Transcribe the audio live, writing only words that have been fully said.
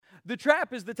The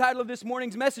Trap is the title of this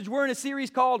morning's message. We're in a series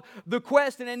called The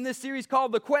Quest, and in this series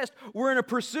called The Quest, we're in a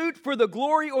pursuit for the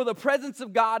glory or the presence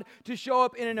of God to show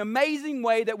up in an amazing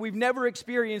way that we've never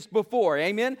experienced before.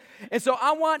 Amen? And so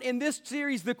I want in this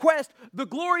series, The Quest, the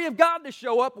glory of God to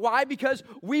show up. Why? Because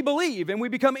we believe and we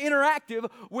become interactive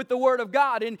with the Word of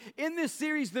God. And in this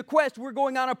series, The Quest, we're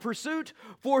going on a pursuit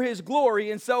for His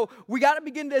glory. And so we got to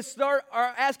begin to start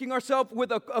asking ourselves with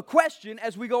a question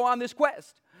as we go on this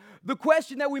quest. The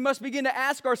question that we must begin to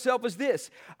ask ourselves is this.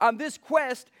 On this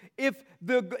quest, if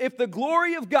the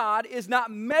glory of God is not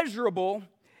measurable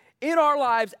in our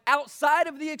lives outside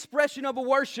of the expression of a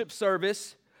worship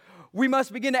service, we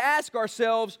must begin to ask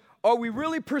ourselves, are we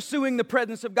really pursuing the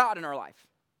presence of God in our life?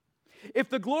 If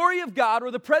the glory of God or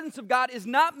the presence of God is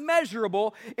not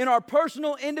measurable in our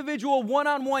personal, individual,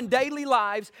 one-on-one daily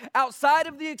lives outside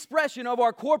of the expression of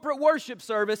our corporate worship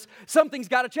service, something's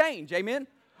got to change. Amen?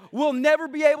 We'll never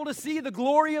be able to see the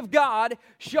glory of God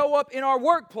show up in our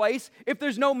workplace if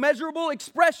there's no measurable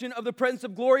expression of the presence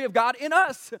of glory of God in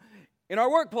us, in our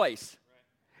workplace.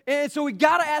 And so we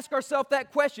got to ask ourselves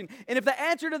that question. And if the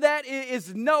answer to that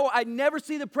is no, I never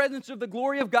see the presence of the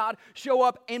glory of God show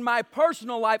up in my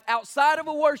personal life outside of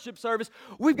a worship service,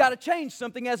 we've got to change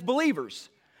something as believers.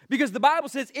 Because the Bible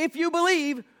says, if you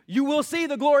believe, you will see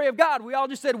the glory of God. We all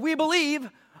just said, we believe.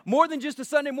 More than just a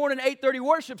Sunday morning 8:30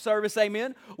 worship service,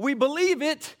 amen. We believe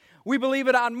it. We believe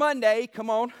it on Monday, come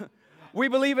on. We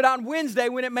believe it on Wednesday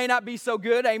when it may not be so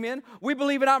good, amen. We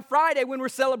believe it on Friday when we're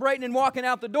celebrating and walking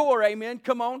out the door, amen.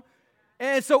 Come on.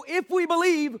 And so if we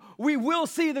believe, we will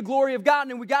see the glory of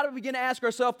God. And we got to begin to ask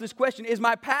ourselves this question. Is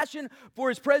my passion for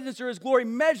His presence or His glory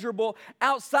measurable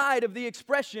outside of the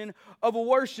expression of a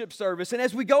worship service? And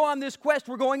as we go on this quest,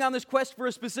 we're going on this quest for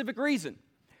a specific reason.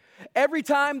 Every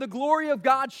time the glory of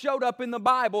God showed up in the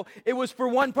Bible, it was for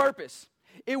one purpose.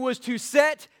 It was to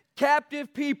set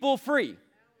captive people free.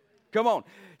 Come on.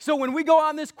 So when we go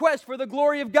on this quest for the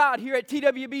glory of God here at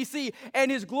TWBC, and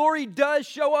His glory does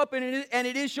show up, and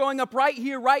it is showing up right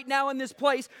here, right now in this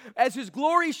place, as His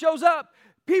glory shows up,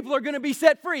 people are going to be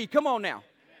set free. Come on now.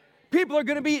 People are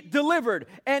going to be delivered.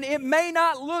 And it may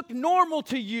not look normal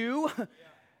to you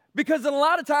because a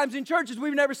lot of times in churches,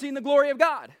 we've never seen the glory of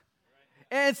God.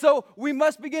 And so we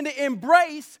must begin to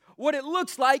embrace what it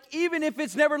looks like, even if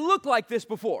it's never looked like this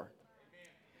before.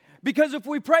 Because if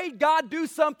we prayed God do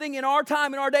something in our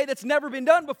time, in our day that's never been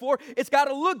done before, it's got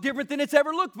to look different than it's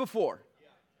ever looked before.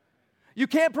 You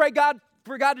can't pray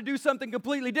for God to do something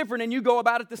completely different and you go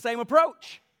about it the same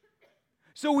approach.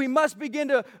 So we must begin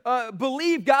to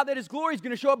believe, God, that His glory is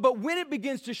going to show up. But when it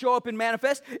begins to show up and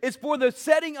manifest, it's for the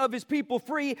setting of His people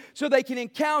free so they can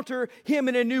encounter Him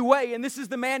in a new way. And this is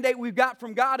the mandate we've got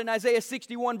from God in Isaiah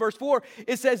 61 verse 4.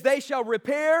 It says, they shall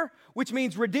repair, which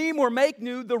means redeem or make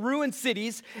new, the ruined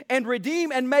cities, and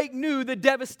redeem and make new the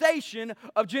devastation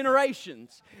of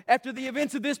generations. After the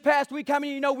events of this past week, how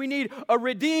many of you know we need a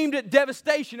redeemed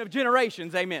devastation of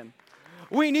generations? Amen.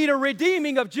 We need a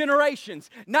redeeming of generations,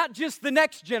 not just the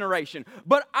next generation,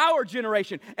 but our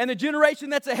generation and the generation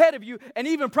that's ahead of you, and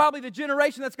even probably the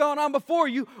generation that's gone on before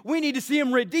you. We need to see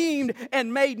them redeemed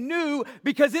and made new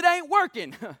because it ain't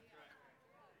working.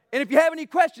 And if you have any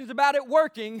questions about it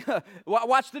working,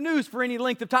 watch the news for any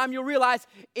length of time, you'll realize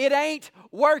it ain't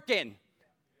working.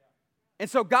 And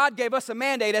so God gave us a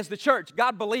mandate as the church.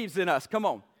 God believes in us. Come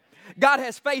on. God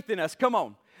has faith in us. Come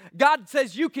on. God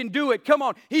says you can do it. Come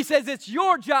on. He says it's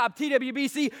your job,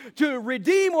 TWBC, to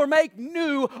redeem or make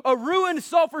new a ruined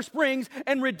Sulphur Springs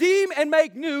and redeem and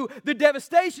make new the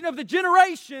devastation of the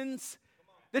generations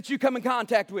that you come in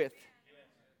contact with.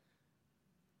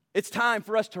 It's time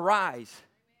for us to rise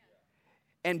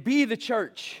and be the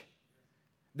church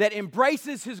that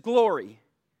embraces His glory.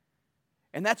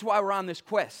 And that's why we're on this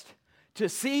quest. To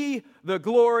see the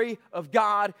glory of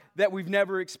God that we've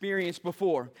never experienced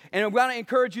before. And I'm going to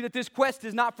encourage you that this quest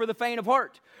is not for the faint of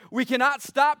heart. We cannot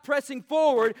stop pressing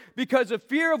forward because of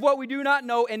fear of what we do not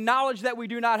know and knowledge that we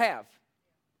do not have.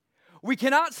 We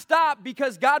cannot stop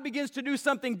because God begins to do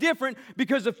something different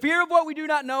because of fear of what we do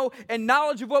not know and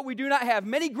knowledge of what we do not have.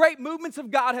 Many great movements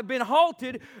of God have been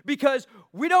halted because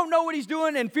we don't know what He's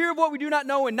doing, and fear of what we do not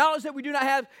know and knowledge that we do not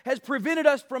have has prevented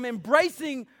us from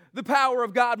embracing the power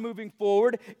of God moving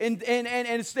forward, and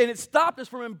it stopped us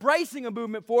from embracing a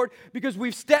movement forward because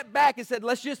we've stepped back and said,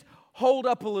 let's just hold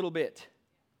up a little bit.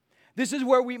 This is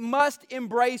where we must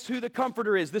embrace who the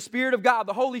Comforter is, the Spirit of God,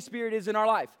 the Holy Spirit is in our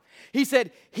life. He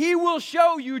said, He will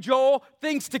show you, Joel,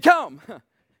 things to come.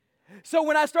 So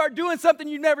when I start doing something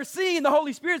you've never seen, the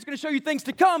Holy Spirit's going to show you things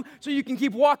to come so you can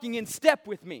keep walking in step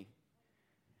with me.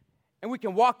 And we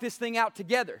can walk this thing out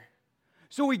together.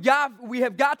 So we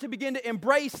have got to begin to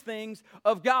embrace things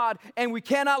of God, and we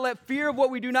cannot let fear of what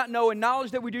we do not know and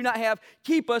knowledge that we do not have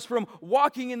keep us from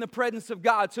walking in the presence of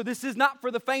God. So this is not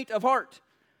for the faint of heart.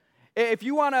 If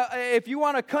you want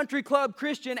a country club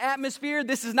Christian atmosphere,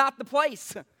 this is not the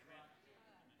place.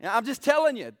 I'm just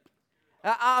telling you.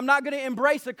 I'm not going to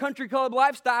embrace a country club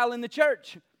lifestyle in the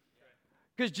church.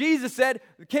 Because Jesus said,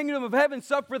 the kingdom of heaven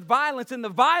suffereth violence, and the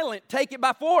violent take it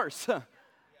by force.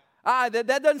 That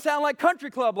doesn't sound like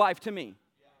country club life to me.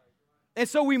 And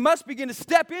so we must begin to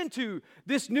step into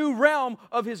this new realm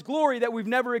of His glory that we've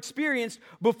never experienced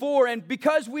before. And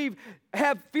because we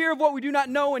have fear of what we do not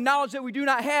know and knowledge that we do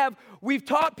not have, we've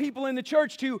taught people in the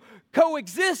church to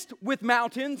coexist with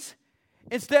mountains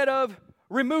instead of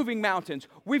removing mountains.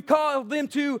 We've called them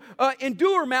to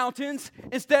endure mountains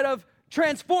instead of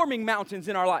transforming mountains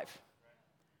in our life.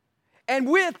 And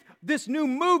with this new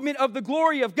movement of the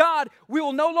glory of God, we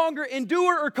will no longer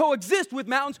endure or coexist with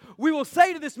mountains. We will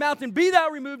say to this mountain, be thou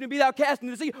removed and be thou cast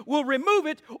into the sea. We'll remove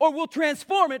it or we'll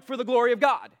transform it for the glory of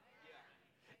God.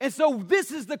 And so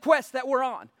this is the quest that we're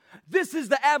on. This is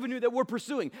the avenue that we're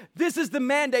pursuing. This is the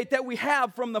mandate that we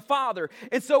have from the Father.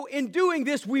 And so in doing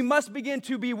this, we must begin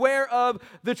to beware of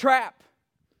the trap.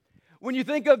 When you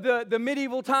think of the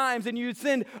medieval times and you'd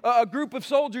send a group of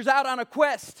soldiers out on a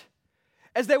quest,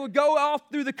 as they would go off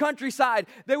through the countryside,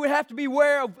 they would have to be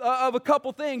aware of a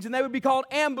couple things, and they would be called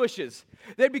ambushes.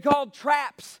 They'd be called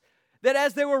traps, that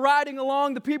as they were riding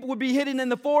along, the people would be hidden in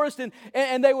the forest,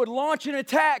 and they would launch an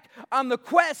attack on the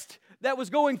quest that was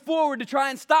going forward to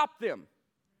try and stop them.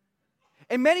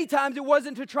 And many times it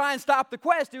wasn't to try and stop the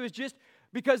quest, it was just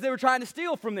because they were trying to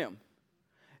steal from them.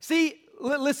 See,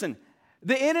 listen,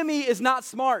 the enemy is not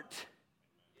smart.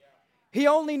 He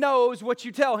only knows what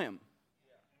you tell him.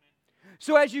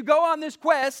 So as you go on this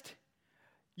quest,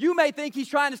 you may think he's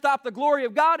trying to stop the glory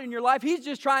of God in your life. He's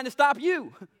just trying to stop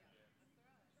you.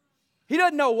 He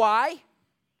doesn't know why.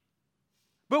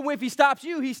 But if he stops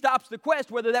you, he stops the quest,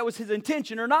 whether that was his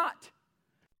intention or not.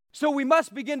 So we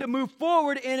must begin to move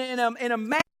forward in a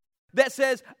manner that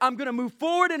says, I'm going to move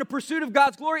forward in a pursuit of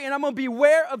God's glory, and I'm going to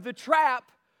beware of the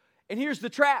trap. And here's the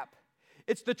trap.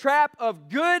 It's the trap of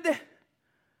good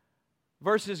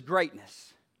versus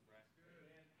greatness.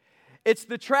 It's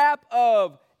the trap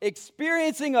of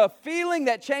experiencing a feeling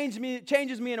that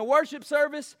changes me in a worship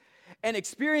service and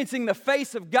experiencing the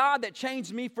face of God that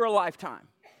changed me for a lifetime.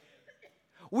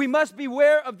 We must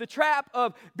beware of the trap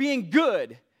of being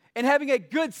good and having a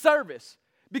good service.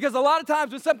 Because a lot of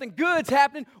times when something good's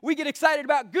happening, we get excited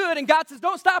about good, and God says,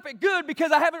 don't stop at good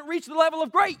because I haven't reached the level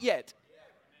of great yet.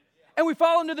 And we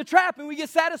fall into the trap and we get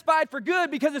satisfied for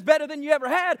good because it's better than you ever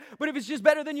had. But if it's just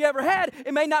better than you ever had,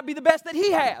 it may not be the best that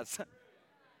He has.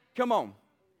 Come on.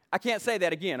 I can't say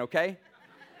that again, okay?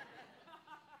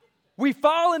 We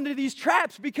fall into these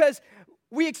traps because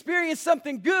we experience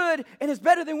something good and it's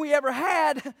better than we ever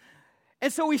had.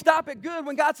 And so we stop at good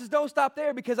when God says, don't stop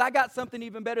there because I got something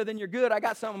even better than your good. I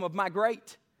got something of my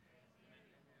great.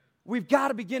 We've got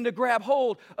to begin to grab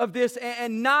hold of this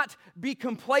and not be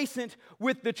complacent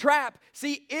with the trap.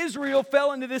 See, Israel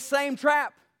fell into this same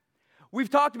trap. We've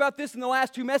talked about this in the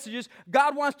last two messages.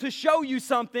 God wants to show you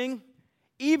something,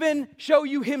 even show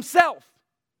you Himself.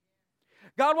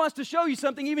 God wants to show you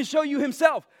something, even show you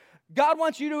Himself. God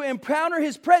wants you to encounter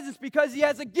His presence because He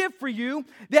has a gift for you.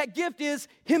 That gift is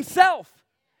Himself.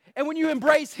 And when you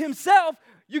embrace Himself,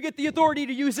 you get the authority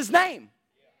to use His name.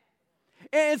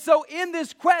 And so in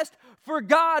this quest for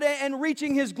God and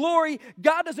reaching His glory,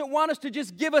 God doesn't want us to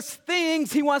just give us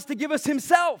things. He wants to give us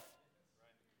Himself.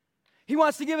 He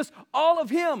wants to give us all of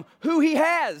Him, who He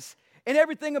has, and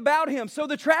everything about Him. So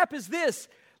the trap is this.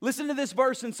 Listen to this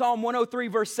verse in Psalm 103,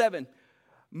 verse 7.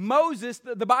 Moses,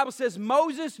 the Bible says,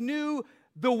 Moses knew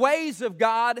the ways of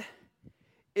God.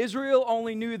 Israel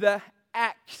only knew the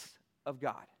acts of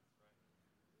God.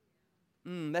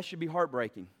 That should be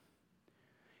heartbreaking.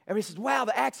 Everybody says, wow,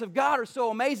 the acts of God are so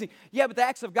amazing. Yeah, but the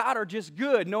acts of God are just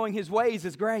good. Knowing His ways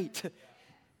is great.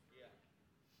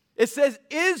 It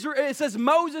says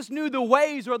Moses knew the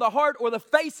ways or the heart or the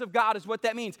face of God is what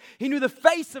that means. He knew the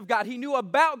face of God. He knew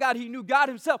about God. He knew God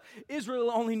Himself. Israel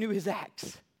only knew His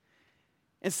acts.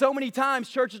 And so many times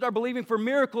churches are believing for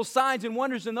miracles, signs, and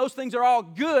wonders, and those things are all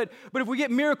good. But if we get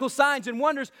miracles, signs, and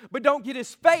wonders, but don't get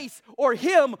His face or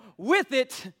Him with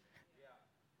it,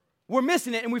 we're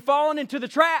missing it, and we've fallen into the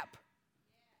trap.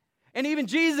 And even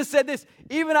Jesus said this,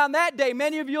 even on that day,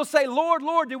 many of you will say, Lord,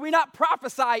 Lord, did we not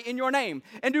prophesy in your name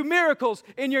and do miracles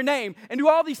in your name and do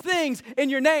all these things in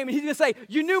your name? And He's going to say,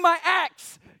 you knew my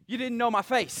acts, you didn't know my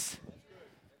face.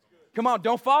 Come on,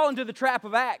 don't fall into the trap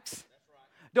of acts.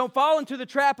 Don't fall into the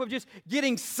trap of just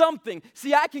getting something.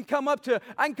 See, I can come up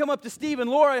to Steve and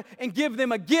Laura and give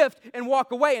them a gift and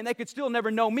walk away, and they could still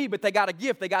never know me, but they got a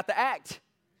gift. They got the act.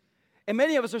 And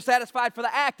many of us are satisfied for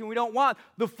the act, and we don't want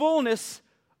the fullness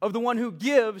of the one who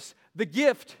gives the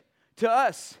gift to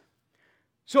us.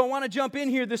 So I want to jump in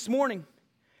here this morning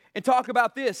and talk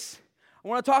about this. I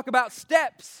want to talk about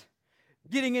steps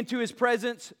getting into His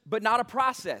presence, but not a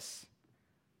process.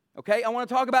 Okay? I want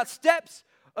to talk about steps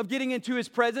of getting into His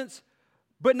presence,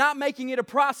 but not making it a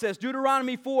process.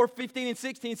 Deuteronomy 4:15 and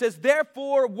 16 says,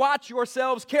 "Therefore watch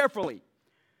yourselves carefully,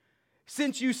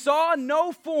 since you saw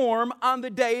no form on the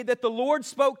day that the Lord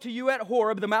spoke to you at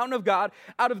Horeb, the mountain of God,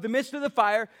 out of the midst of the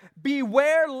fire.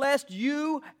 Beware lest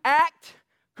you act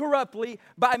corruptly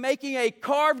by making a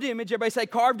carved image," everybody say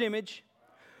carved image,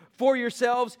 "for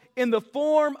yourselves in the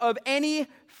form of any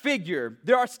figure."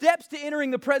 There are steps to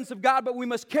entering the presence of God, but we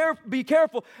must be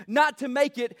careful not to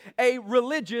make it a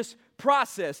religious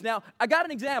process. Now, I got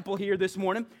an example here this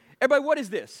morning. Everybody, what is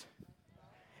this?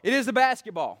 It is a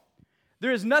basketball.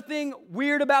 There is nothing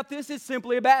weird about this. It's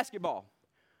simply a basketball,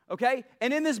 okay?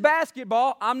 And in this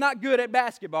basketball, I'm not good at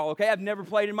basketball, okay? I've never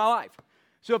played in my life.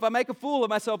 So if I make a fool of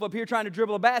myself up here trying to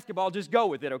dribble a basketball, just go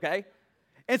with it, okay?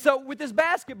 And so with this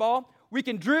basketball, we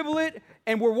can dribble it,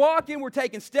 and we're walking, we're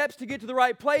taking steps to get to the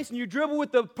right place, and you dribble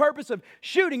with the purpose of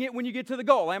shooting it when you get to the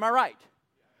goal. Am I right?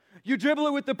 You dribble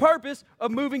it with the purpose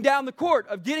of moving down the court,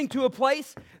 of getting to a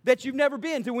place that you've never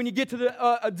been to. When you get to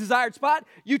the a desired spot,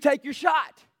 you take your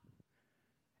shot.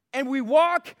 And we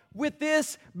walk with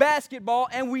this basketball,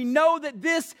 and we know that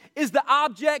this is the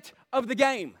object of the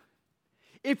game.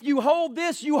 If you hold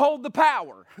this, you hold the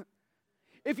power.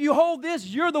 If you hold this,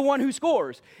 you're the one who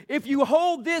scores. If you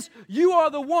hold this, you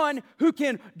are the one who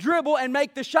can dribble and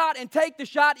make the shot and take the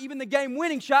shot, even the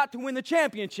game-winning shot to win the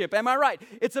championship. Am I right?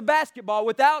 It's a basketball.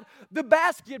 Without the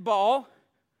basketball,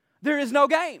 there is no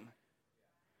game.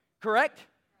 Correct?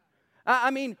 I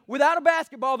mean, without a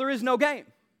basketball, there is no game.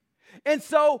 And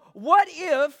so, what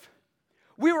if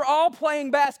we were all playing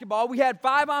basketball? We had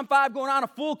 5-on-5 going on, a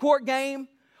full court game.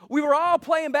 We were all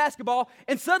playing basketball,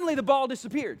 and suddenly the ball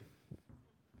disappeared.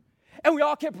 And we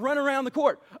all kept running around the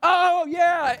court. Oh,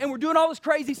 yeah. And we're doing all this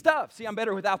crazy stuff. See, I'm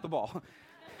better without the ball.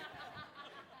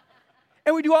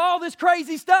 And we do all this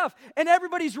crazy stuff. And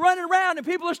everybody's running around and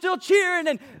people are still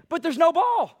cheering. But there's no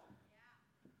ball.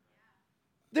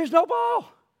 There's no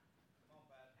ball.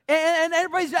 And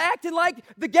everybody's acting like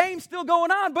the game's still going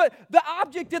on. But the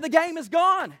object of the game is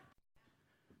gone.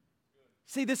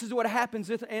 See, this is what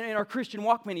happens in our Christian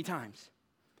walk many times.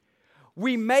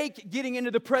 We make getting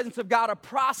into the presence of God a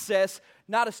process,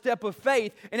 not a step of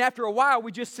faith. And after a while,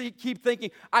 we just keep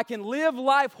thinking, I can live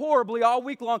life horribly all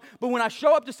week long, but when I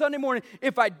show up to Sunday morning,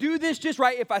 if I do this just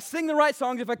right, if I sing the right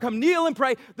songs, if I come kneel and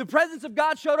pray, the presence of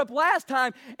God showed up last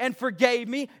time and forgave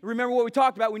me. Remember what we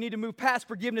talked about? We need to move past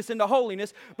forgiveness into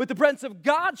holiness. But the presence of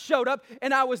God showed up,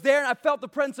 and I was there, and I felt the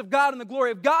presence of God and the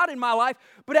glory of God in my life.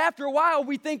 But after a while,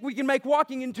 we think we can make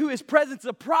walking into His presence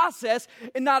a process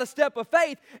and not a step of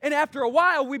faith. And after a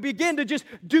while, we begin to just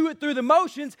do it through the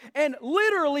motions, and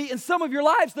literally in some of your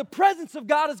lives, the presence of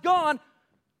God is gone,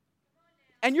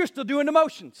 and you're still doing the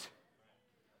motions.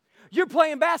 You're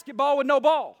playing basketball with no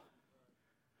ball.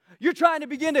 You're trying to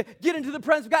begin to get into the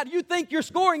presence of God. You think you're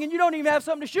scoring, and you don't even have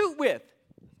something to shoot with.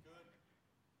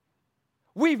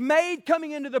 We've made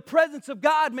coming into the presence of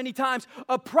God many times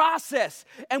a process,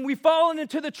 and we've fallen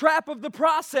into the trap of the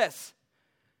process.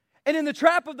 And in the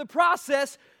trap of the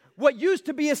process, what used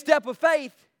to be a step of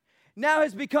faith now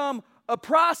has become a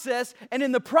process, and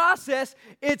in the process,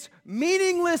 it's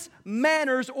meaningless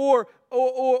manners or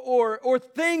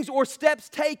things or steps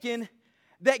taken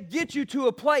that get you to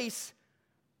a place.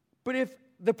 But if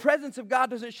the presence of God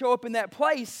doesn't show up in that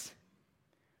place,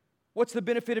 what's the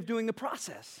benefit of doing the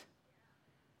process?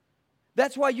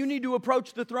 That's why you need to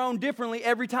approach the throne differently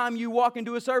every time you walk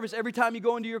into a service, every time you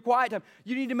go into your quiet time.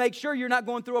 You need to make sure you're not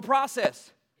going through a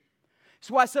process. That's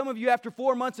why some of you, after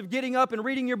 4 months of getting up and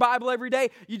reading your Bible every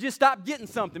day, you just stopped getting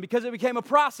something because it became a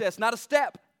process, not a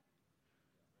step.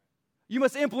 You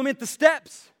must implement the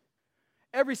steps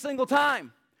every single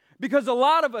time. Because a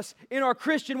lot of us in our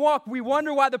Christian walk, we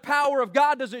wonder why the power of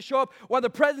God doesn't show up, why the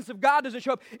presence of God doesn't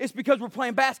show up. It's because we're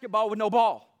playing basketball with no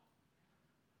ball.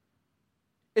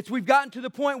 We've gotten to the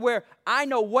point where I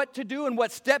know what to do and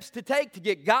what steps to take to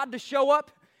get God to show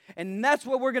up, and that's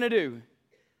what we're going to do.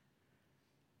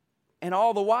 And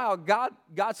all the while, God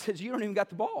says, you don't even got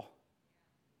the ball.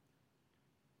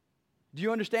 Do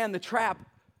you understand the trap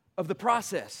of the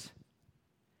process?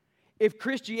 If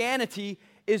Christianity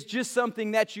is just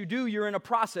something that you do, you're in a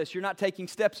process. You're not taking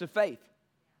steps of faith.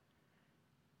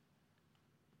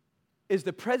 Is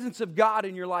the presence of God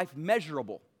in your life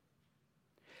measurable?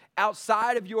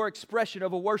 Outside of your expression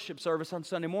of a worship service on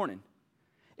Sunday morning.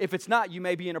 If it's not, you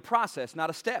may be in a process, not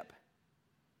a step.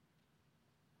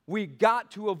 We got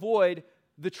to avoid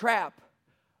the trap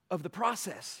of the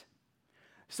process.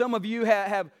 Some of you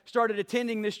have started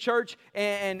attending this church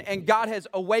and God has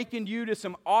awakened you to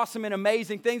some awesome and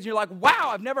amazing things. And you're like, wow,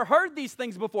 I've never heard these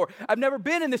things before. I've never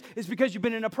been in this. It's because you've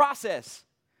been in a process.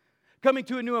 Coming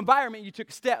to a new environment, you took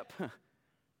a step.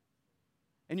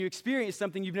 And you experienced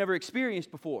something you've never experienced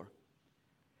before.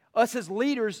 Us as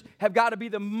leaders have got to be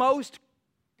the most,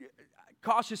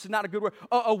 cautious is not a good word,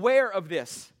 aware of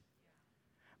this.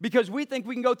 Because we think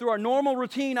we can go through our normal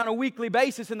routine on a weekly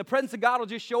basis and the presence of God will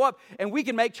just show up and we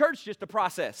can make church just a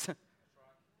process.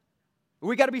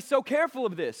 We got to be so careful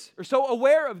of this, or so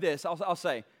aware of this, I'll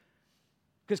say.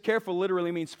 Because careful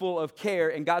literally means full of care,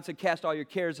 and God said, cast all your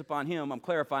cares upon Him. I'm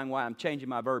clarifying why I'm changing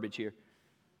my verbiage here.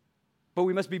 But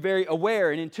we must be very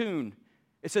aware and in tune.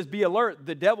 It says, be alert.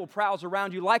 The devil prowls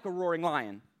around you like a roaring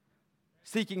lion,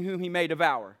 seeking whom he may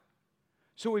devour.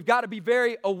 So we've got to be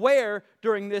very aware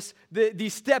during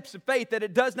these steps of faith that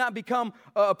it does not become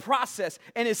a process.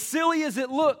 And as silly as it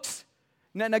looks,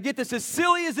 now get this, as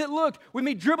silly as it looked, with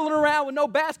me dribbling around with no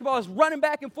basketball, is running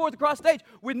back and forth across stage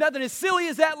with nothing, as silly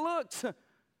as that looks.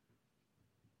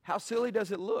 How silly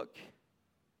does it look?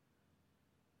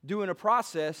 Doing a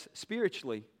process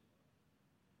spiritually.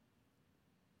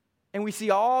 And we see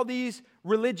all these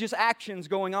religious actions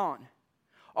going on.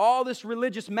 All this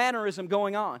religious mannerism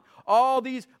going on. All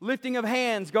these lifting of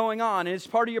hands going on. And it's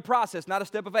part of your process, not a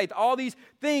step of faith. All these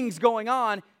things going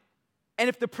on. And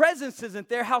if the presence isn't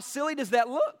there, how silly does that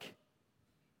look?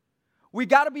 We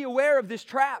got to be aware of this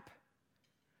trap.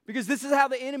 Because this is how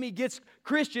the enemy gets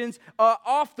Christians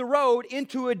off the road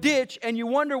into a ditch. And you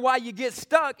wonder why you get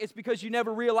stuck. It's because you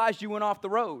never realized you went off the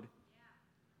road.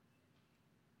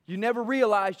 You never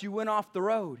realized you went off the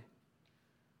road.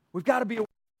 We've got to be aware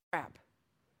of the trap.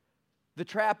 The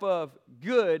trap of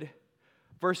good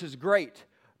versus great.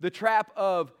 The trap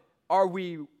of, are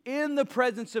we in the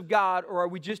presence of God, or are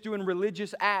we just doing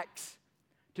religious acts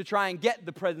to try and get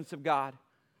the presence of God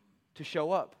to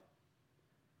show up?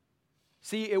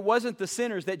 See, it wasn't the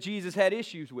sinners that Jesus had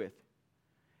issues with.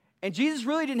 And Jesus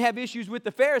really didn't have issues with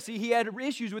the Pharisee. He had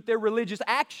issues with their religious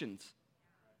actions.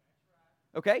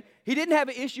 Okay? He didn't have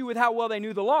an issue with how well they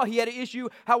knew the law. He had an issue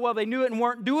how well they knew it and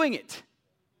weren't doing it.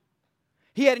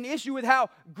 He had an issue with how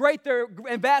great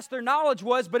and vast their knowledge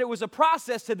was, but it was a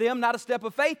process to them, not a step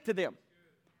of faith to them.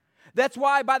 That's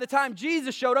why by the time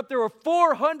Jesus showed up, there were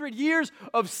 400 years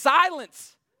of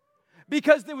silence,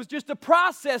 because there was just a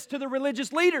process to the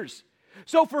religious leaders.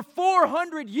 So for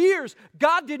 400 years,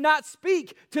 God did not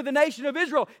speak to the nation of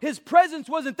Israel. His presence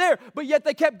wasn't there, but yet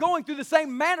they kept going through the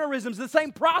same mannerisms, the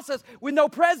same process with no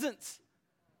presence.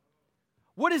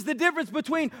 What is the difference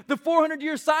between the 400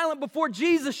 years silent before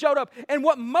Jesus showed up and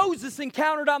what Moses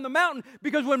encountered on the mountain?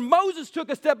 Because when Moses took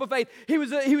a step of faith, he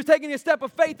was taking a step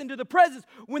of faith into the presence.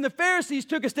 When the Pharisees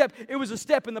took a step, it was a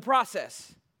step in the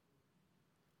process.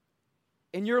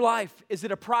 In your life, is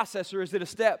it a process or is it a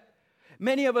step?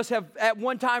 Many of us have, at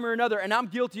one time or another, and I'm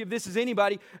guilty of this as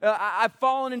anybody, I've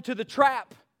fallen into the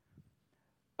trap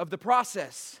of the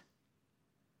process.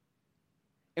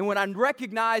 And when I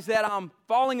recognize that I'm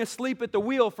falling asleep at the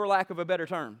wheel, for lack of a better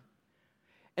term,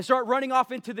 and start running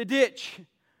off into the ditch,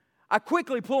 I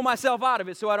quickly pull myself out of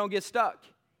it so I don't get stuck.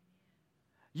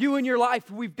 You in your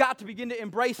life, we've got to begin to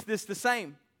embrace this the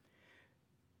same.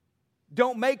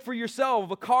 Don't make for yourself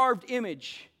a carved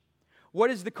image. What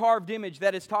is the carved image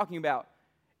that it's talking about?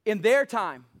 In their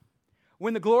time,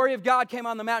 when the glory of God came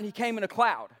on the mountain, He came in a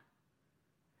cloud.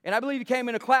 And I believe He came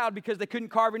in a cloud because they couldn't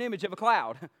carve an image of a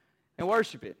cloud and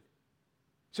worship it.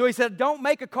 So He said, don't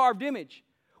make a carved image.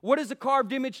 What is a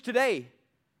carved image today?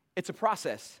 It's a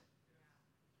process.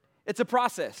 It's a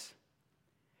process.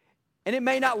 And it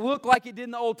may not look like it did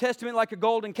in the Old Testament, like a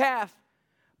golden calf,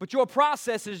 but your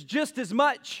process is just as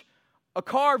much a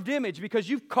carved image, because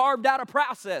you've carved out a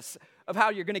process of how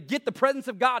you're going to get the presence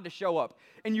of God to show up.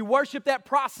 And you worship that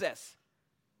process.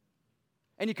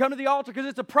 And you come to the altar because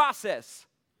it's a process.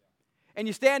 And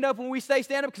you stand up when we say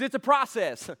stand up because it's a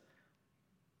process.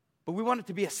 But we want it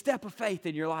to be a step of faith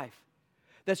in your life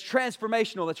that's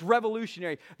transformational, that's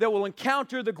revolutionary, that will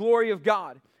encounter the glory of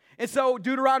God. And so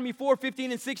Deuteronomy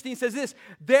 4:15 and 16 says this,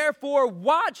 therefore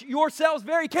watch yourselves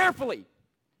very carefully.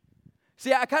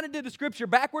 See, I kind of did the scripture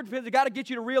backwards because I got to get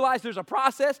you to realize there's a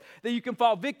process that you can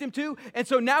fall victim to. And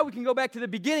so now we can go back to the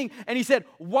beginning. And He said,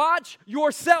 watch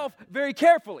yourself very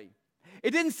carefully. It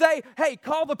didn't say, hey,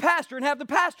 call the pastor and have the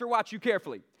pastor watch you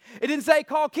carefully. It didn't say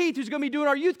call Keith, who's going to be doing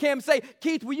our youth camp, and say,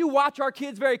 Keith, will you watch our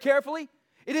kids very carefully?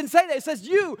 It didn't say that. It says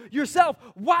you, yourself,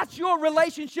 watch your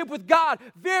relationship with God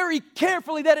very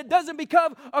carefully, that it doesn't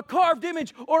become a carved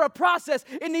image or a process.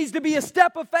 It needs to be a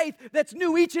step of faith that's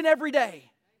new each and every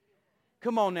day.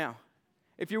 Come on now.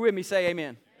 If you're with me, say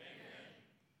amen.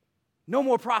 No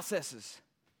more processes.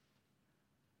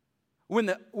 When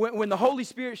the Holy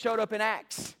Spirit showed up in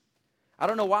Acts, I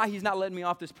don't know why he's not letting me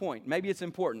off this point. Maybe it's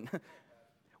important.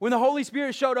 When the Holy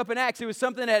Spirit showed up in Acts, it was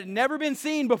something that had never been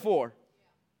seen before.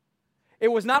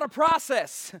 It was not a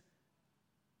process,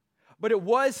 but it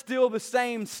was still the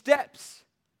same steps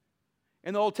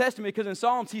in the Old Testament, because in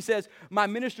Psalms he says, my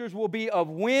ministers will be of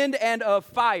wind and of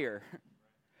fire.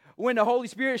 When the Holy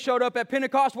Spirit showed up at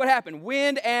Pentecost, what happened?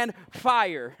 Wind and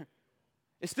fire.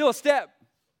 It's still a step.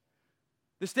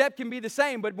 The step can be the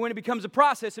same, but when it becomes a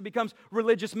process, it becomes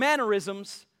religious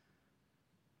mannerisms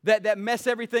that mess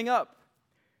everything up.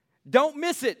 Don't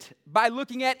miss it by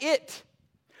looking at it.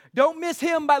 Don't miss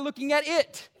him by looking at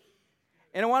it.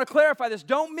 And I want to clarify this.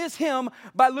 Don't miss him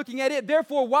by looking at it.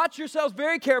 Therefore, watch yourselves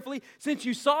very carefully, since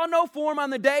you saw no form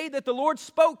on the day that the Lord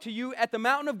spoke to you at the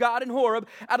mountain of God in Horeb,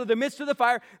 out of the midst of the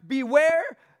fire.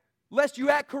 Beware lest you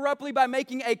act corruptly by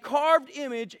making a carved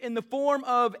image in the form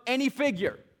of any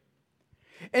figure.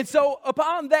 And so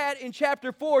upon that, in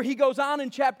chapter 4, he goes on in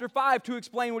chapter 5 to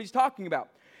explain what he's talking about.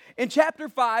 In chapter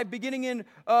 5, beginning in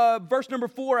verse number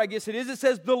 4, I guess it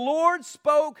says, the Lord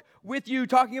spoke with you,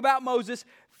 talking about Moses,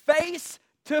 face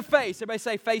to face. Everybody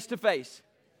say face to face.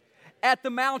 At the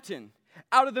mountain,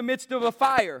 out of the midst of a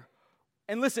fire.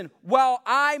 And listen, while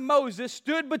I, Moses,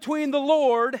 stood between the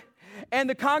Lord and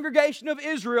the congregation of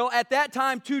Israel at that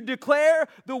time to declare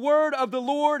the word of the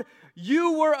Lord,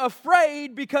 you were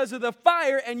afraid because of the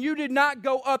fire, and you did not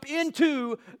go up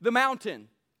into the mountain.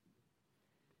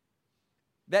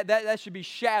 That should be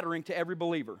shattering to every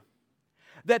believer.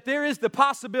 That there is the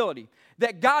possibility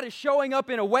that God is showing up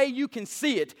in a way you can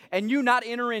see it and you not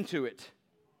enter into it.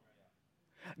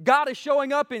 God is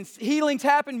showing up and healings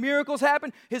happen, miracles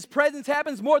happen, His presence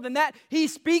happens. More than that, He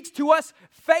speaks to us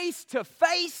face to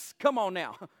face. Come on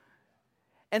now.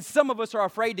 And some of us are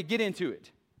afraid to get into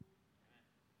it.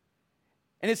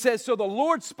 And it says, so the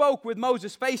Lord spoke with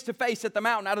Moses face to face at the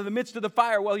mountain out of the midst of the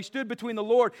fire while he stood between the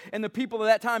Lord and the people of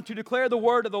that time to declare the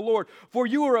word of the Lord. For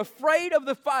you were afraid of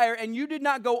the fire and you did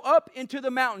not go up into the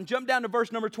mountain. Jump down to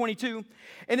verse number 22.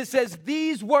 And it says,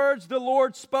 these words the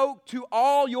Lord spoke to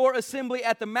all your assembly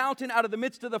at the mountain out of the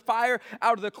midst of the fire,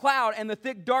 out of the cloud and the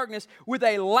thick darkness with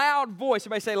a loud voice.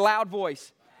 Everybody say loud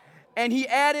voice. And he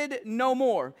added no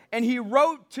more. And he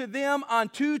wrote to them on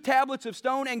 2 tablets of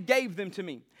stone and gave them to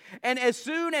me. And as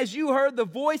soon as you heard the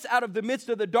voice out of the midst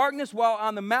of the darkness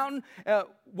while the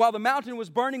mountain was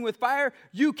burning with fire,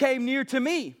 you came near to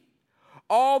me,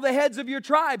 all the heads of your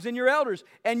tribes and your elders.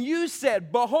 And you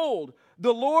said, behold,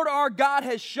 the Lord our God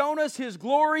has shown us His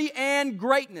glory and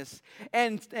greatness.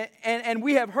 And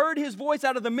we have heard His voice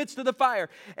out of the midst of the fire.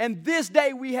 And this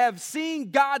day we have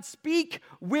seen God speak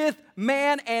with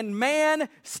man, and man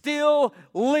still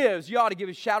lives. You ought to give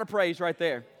a shout of praise right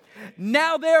there.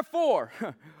 Now therefore,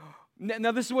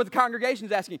 now this is what the congregation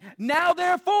is asking. Now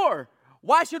therefore,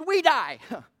 why should we die?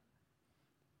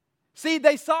 See,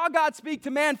 they saw God speak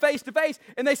to man face to face,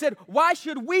 and they said, why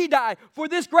should we die? For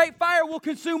this great fire will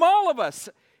consume all of us.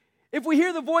 If we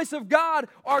hear the voice of God,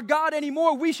 our God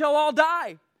anymore, we shall all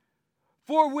die.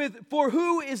 For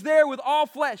who is there with all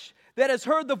flesh that has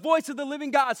heard the voice of the living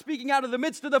God speaking out of the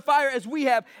midst of the fire as we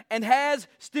have, and has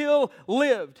still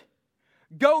lived?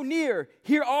 Go near,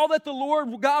 hear all that the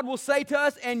Lord God will say to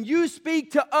us, and you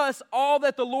speak to us all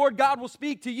that the Lord God will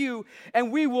speak to you,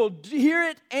 and we will hear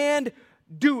it and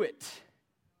do it.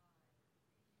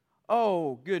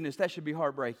 Oh, goodness, that should be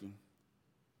heartbreaking.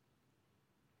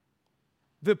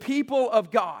 The people of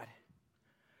God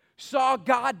saw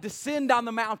God descend on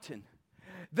the mountain.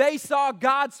 They saw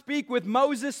God speak with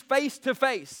Moses face to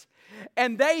face,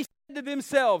 and they said to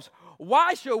themselves,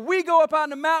 why should we go up on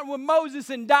the mountain with Moses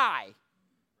and die?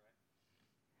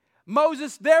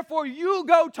 Moses, therefore, you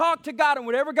go talk to God, and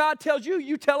whatever God tells you,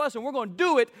 you tell us, and we're going to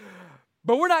do it,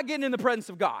 but we're not getting in the presence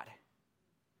of God.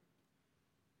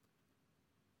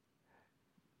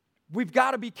 We've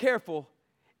got to be careful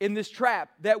in this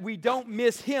trap that we don't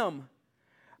miss Him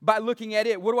by looking at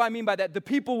it. What do I mean by that? The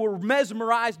people were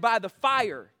mesmerized by the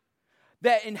fire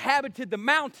that inhabited the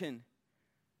mountain,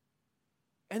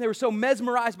 and they were so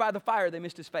mesmerized by the fire, they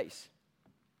missed His face.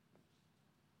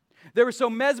 They were so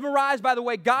mesmerized by the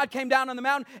way God came down on the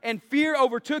mountain and fear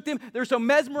overtook them. They were so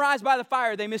mesmerized by the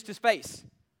fire, they missed His face.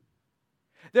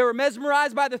 They were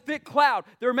mesmerized by the thick cloud.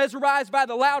 They were mesmerized by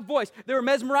the loud voice. They were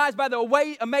mesmerized by the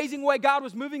amazing way God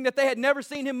was moving that they had never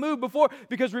seen him move before.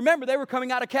 Because remember, they were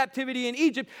coming out of captivity in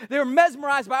Egypt. They were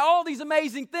mesmerized by all these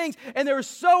amazing things. And they were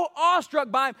so awestruck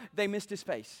by him, they missed his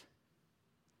face.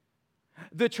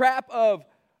 The trap of,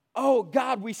 oh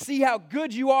God, we see how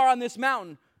good you are on this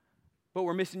mountain, but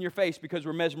we're missing your face because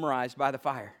we're mesmerized by the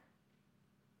fire.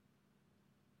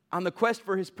 On the quest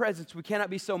for his presence, we cannot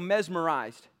be so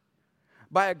mesmerized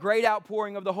by a great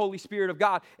outpouring of the Holy Spirit of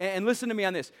God. And listen to me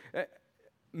on this.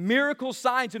 Miracles,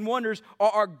 signs, and wonders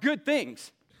are good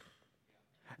things.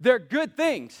 They're good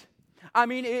things. I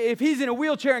mean, if he's in a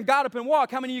wheelchair and got up and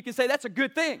walked, how many of you can say that's a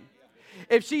good thing?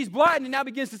 If she's blind and now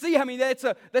begins to see, I mean, that's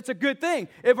a good thing.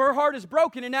 If her heart is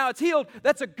broken and now it's healed,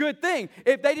 that's a good thing.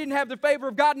 If they didn't have the favor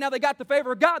of God and now they got the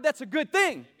favor of God, that's a good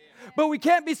thing. But we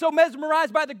can't be so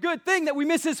mesmerized by the good thing that we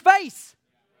miss his face.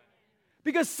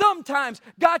 Because sometimes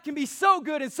God can be so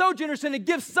good and so generous and a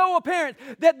gift so apparent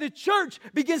that the church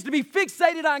begins to be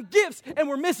fixated on gifts and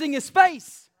we're missing his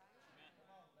face.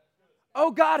 Oh,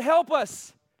 God, help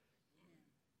us.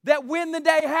 That when the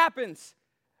day happens,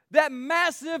 that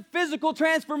massive physical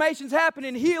transformations happen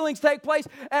and healings take place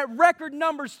at record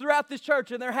numbers throughout this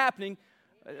church, and they're happening.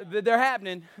 They're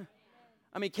happening.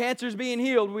 I mean, cancer's being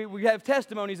healed. We have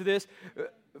testimonies of this.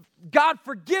 God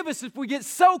forgive us if we get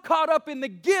so caught up in the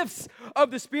gifts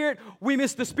of the Spirit, we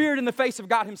miss the Spirit in the face of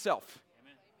God himself.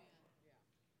 Amen.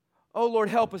 Oh, Lord,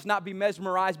 help us not be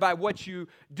mesmerized by what you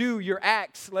do, your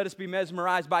acts. Let us be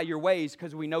mesmerized by your ways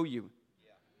because we know you.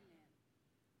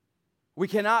 We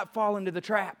cannot fall into the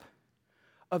trap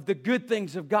of the good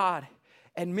things of God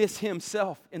and miss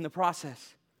himself in the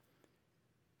process.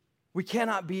 We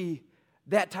cannot be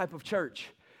that type of church.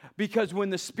 Because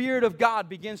when the Spirit of God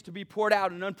begins to be poured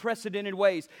out in unprecedented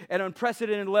ways, at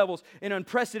unprecedented levels, in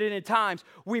unprecedented times,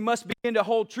 we must begin to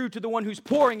hold true to the one who's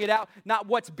pouring it out, not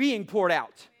what's being poured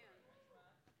out.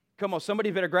 Come on,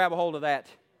 somebody better grab a hold of that.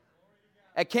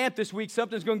 At camp this week,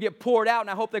 something's going to get poured out, and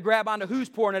I hope they grab onto who's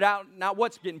pouring it out, not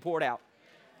what's getting poured out.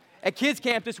 At kids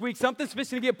camp this week, something's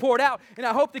fixing to get poured out, and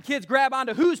I hope the kids grab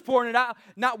onto who's pouring it out,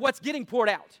 not what's getting poured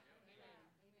out.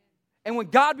 And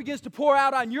when God begins to pour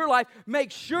out on your life,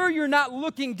 make sure you're not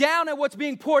looking down at what's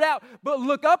being poured out, but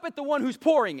look up at the one who's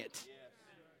pouring it.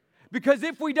 Because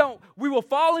if we don't, we will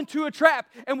fall into a trap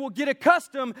and we'll get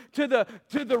accustomed to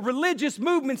the religious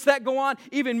movements that go on,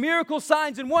 even miracles,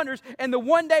 signs, and wonders. And the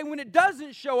one day when it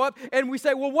doesn't show up and we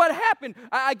say, well, what happened?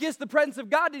 I guess the presence of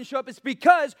God didn't show up. It's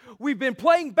because we've been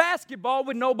playing basketball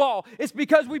with no ball. It's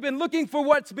because we've been looking for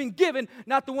what's been given,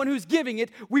 not the one who's giving it.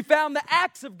 We found the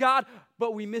acts of God,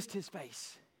 but we missed his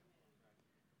face.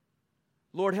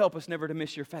 Lord, help us never to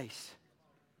miss your face.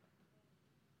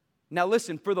 Now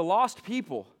listen, for the lost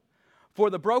people, for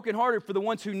the brokenhearted, for the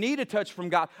ones who need a touch from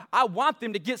God, I want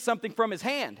them to get something from his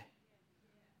hand.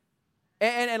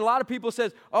 And a lot of people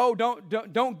says, oh,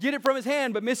 don't get it from his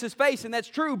hand, but miss his face, and that's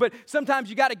true. But sometimes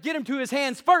you got to get him to his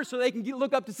hands first so they can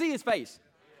look up to see his face.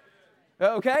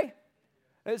 Okay?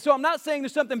 So I'm not saying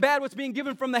there's something bad what's being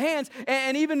given from the hands.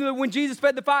 And even when Jesus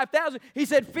fed the 5,000, he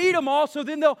said, feed them all so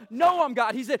then they'll know I'm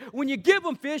God. He said, when you give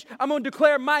them fish, I'm going to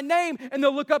declare my name, and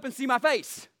they'll look up and see my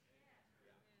face.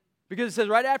 Because it says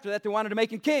right after that, they wanted to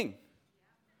make him king.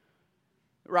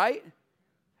 Right?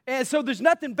 And so there's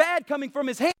nothing bad coming from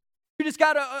his hands. You just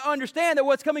got to understand that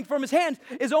what's coming from his hands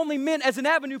is only meant as an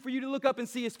avenue for you to look up and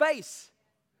see his face.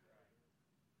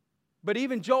 But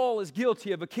even Joel is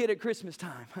guilty of a kid at Christmas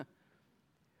time.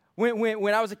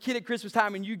 When I was a kid at Christmas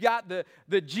time and you got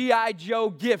the G.I. Joe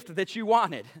gift that you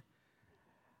wanted,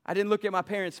 I didn't look at my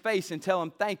parents' face and tell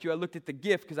them thank you. I looked at the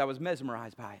gift because I was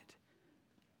mesmerized by it.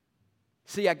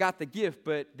 See, I got the gift,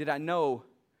 but did I know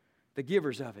the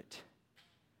givers of it?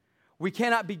 We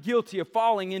cannot be guilty of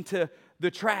falling into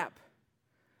the trap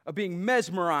of being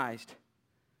mesmerized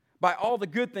by all the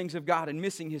good things of God and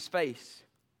missing his face.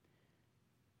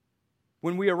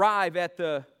 When we arrive at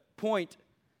the point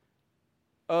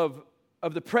of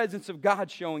the presence of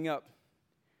God showing up,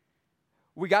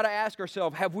 we got to ask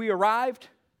ourselves, have we arrived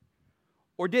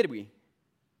or did we?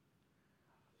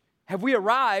 Have we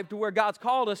arrived to where God's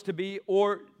called us to be,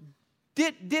 or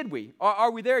did we?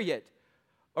 Are we there yet?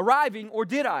 Arriving, or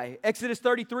did I? Exodus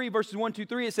 33, verses 1, 2,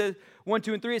 3, it says, 1,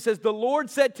 2, and 3, it says, the Lord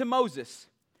said to Moses,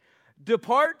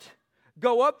 depart,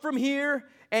 go up from here,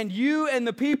 and you and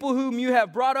the people whom you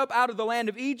have brought up out of the land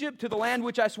of Egypt to the land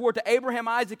which I swore to Abraham,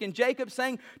 Isaac, and Jacob,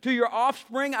 saying, to your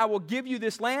offspring I will give you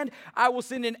this land. I will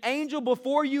send an angel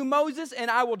before you, Moses,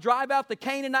 and I will drive out the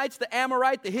Canaanites, the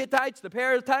Amorites, the Hittites, the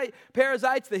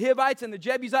Perizzites, the Hivites, and the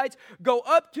Jebusites. Go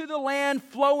up to the land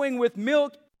flowing with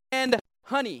milk and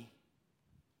honey.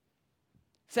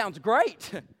 Sounds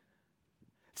great.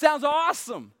 Sounds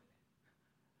awesome.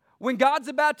 When God's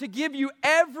about to give you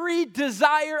every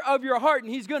desire of your heart,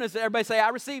 and He's going to say, everybody say, I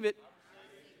receive it.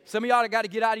 Some of y'all got to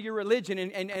get out of your religion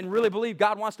and really believe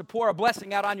God wants to pour a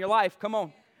blessing out on your life. Come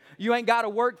on. You ain't got to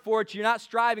work for it. You're not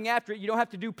striving after it. You don't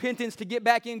have to do penance to get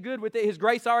back in good with it. His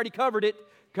grace already covered it.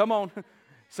 Come on.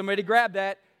 Somebody grab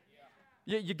that.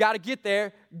 You got to get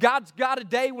there. God's got a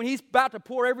day when He's about to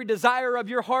pour every desire of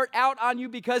your heart out on you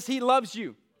because He loves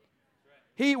you.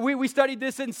 We studied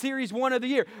this in series 1 of the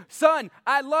year. Son,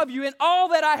 I love you, and all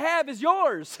that I have is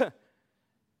yours.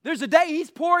 There's a day He's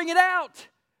pouring it out.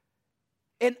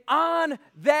 And on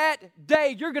that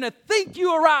day, you're going to think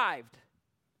you arrived.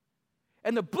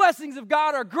 And the blessings of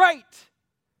God are great.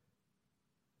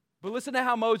 But listen to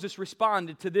how Moses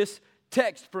responded to this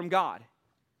text from God.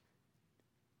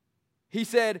 He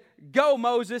said, go,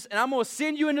 Moses, and I'm going to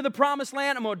send you into the promised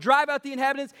land. I'm going to drive out the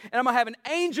inhabitants, and I'm going to have an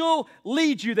angel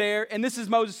lead you there. And this is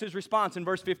Moses' response in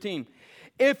verse 15.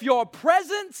 If your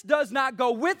presence does not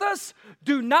go with us,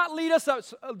 do not lead us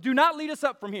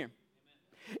up from here.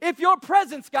 If your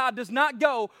presence, God, does not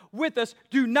go with us,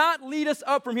 do not lead us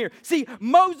up from here. See,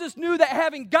 Moses knew that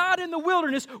having God in the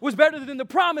wilderness was better than the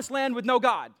promised land with no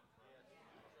God.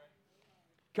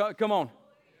 Come on.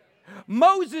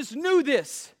 Moses knew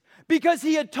this because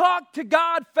he had talked to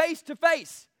God face to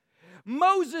face.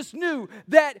 Moses knew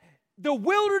that the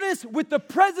wilderness with the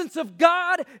presence of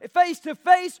God face to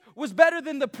face was better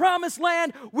than the promised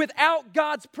land without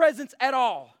God's presence at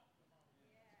all.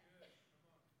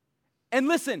 And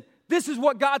listen, this is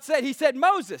what God said. He said,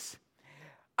 Moses,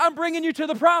 I'm bringing you to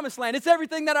the promised land. It's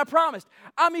everything that I promised.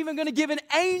 I'm even going to give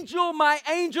my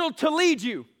angel to lead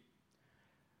you.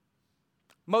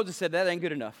 Moses said, that ain't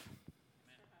good enough.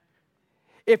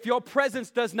 If your presence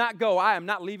does not go, I am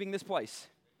not leaving this place.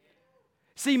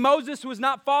 See, Moses was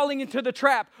not falling into the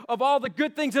trap of all the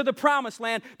good things of the promised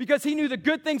land because he knew the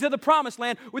good things of the promised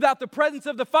land without the presence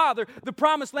of the Father. The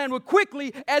promised land would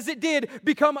quickly, as it did,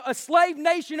 become a slave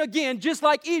nation again, just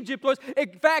like Egypt was.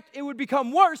 In fact, it would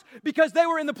become worse because they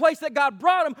were in the place that God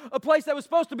brought them, a place that was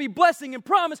supposed to be blessing and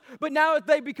promise, but now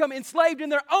they become enslaved in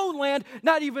their own land,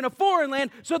 not even a foreign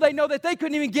land, so they know that they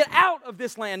couldn't even get out of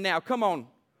this land now. Come on.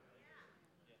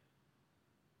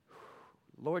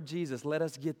 Lord Jesus, let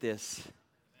us get this.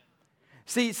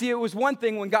 See, it was one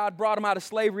thing when God brought them out of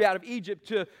slavery, out of Egypt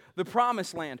to the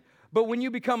promised land. But when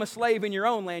you become a slave in your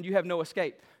own land, you have no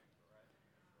escape.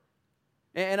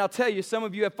 And I'll tell you, some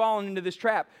of you have fallen into this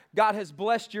trap. God has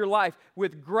blessed your life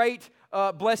with great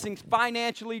blessings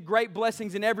financially, great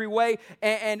blessings in every way.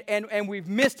 And we've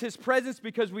missed His presence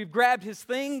because we've grabbed His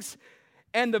things.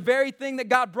 And the very thing that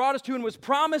God brought us to and was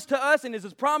promised to us and is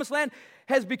His promised land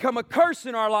has become a curse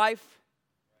in our life.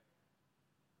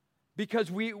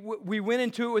 Because we went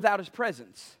into it without His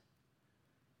presence.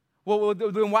 Well,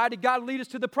 then why did God lead us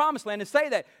to the promised land and say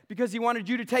that? Because He wanted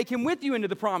you to take Him with you into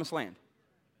the promised land.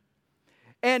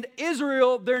 And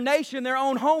Israel, their nation, their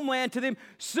own homeland to them,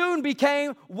 soon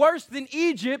became worse than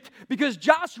Egypt because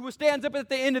Joshua stands up at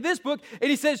the end of this book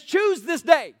and he says, choose this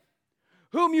day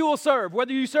whom you will serve,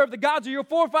 whether you serve the gods of your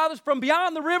forefathers from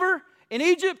beyond the river in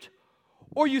Egypt,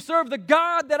 or you serve the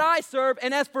God that I serve,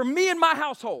 and as for me and my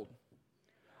household,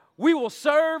 we will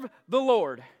serve the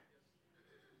Lord.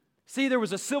 See, there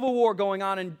was a civil war going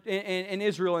on in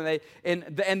Israel,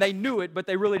 and they knew it, but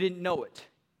they really didn't know it.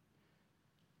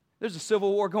 There's a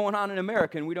civil war going on in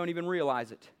America, and we don't even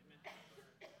realize it.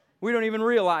 We don't even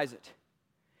realize it.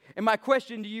 And my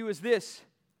question to you is this.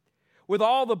 With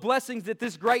all the blessings that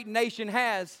this great nation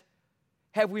has,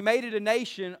 have we made it a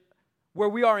nation where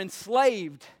we are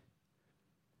enslaved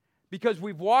because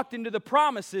we've walked into the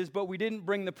promises, but we didn't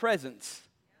bring the presence?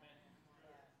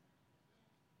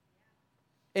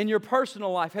 In your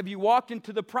personal life, have you walked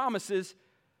into the promises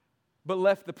but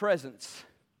left the presence?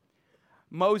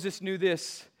 Moses knew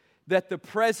this, that the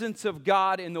presence of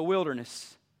God in the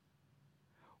wilderness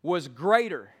was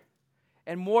greater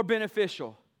and more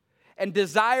beneficial and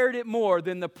desired it more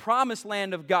than the promised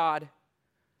land of God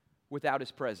without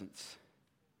His presence.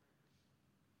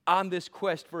 On this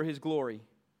quest for His glory,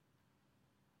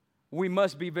 we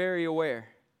must be very aware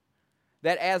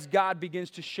that as God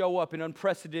begins to show up in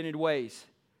unprecedented ways,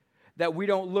 that we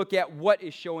don't look at what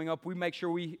is showing up. We make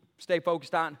sure we stay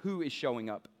focused on who is showing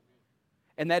up.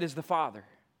 And that is the Father.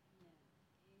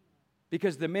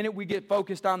 Because the minute we get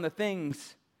focused on the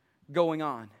things going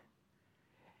on,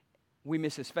 we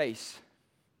miss His face.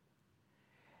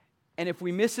 And if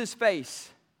we miss His face,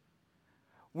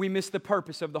 we miss the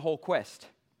purpose of the whole quest.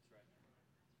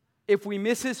 If we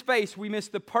miss His face, we miss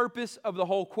the purpose of the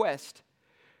whole quest.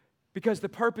 Because the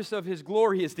purpose of His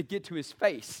glory is to get to His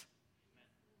face.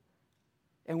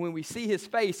 And when we see His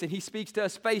face and He speaks to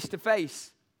us face to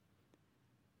face,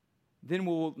 then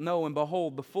we'll know and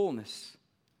behold the fullness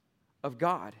of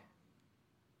God.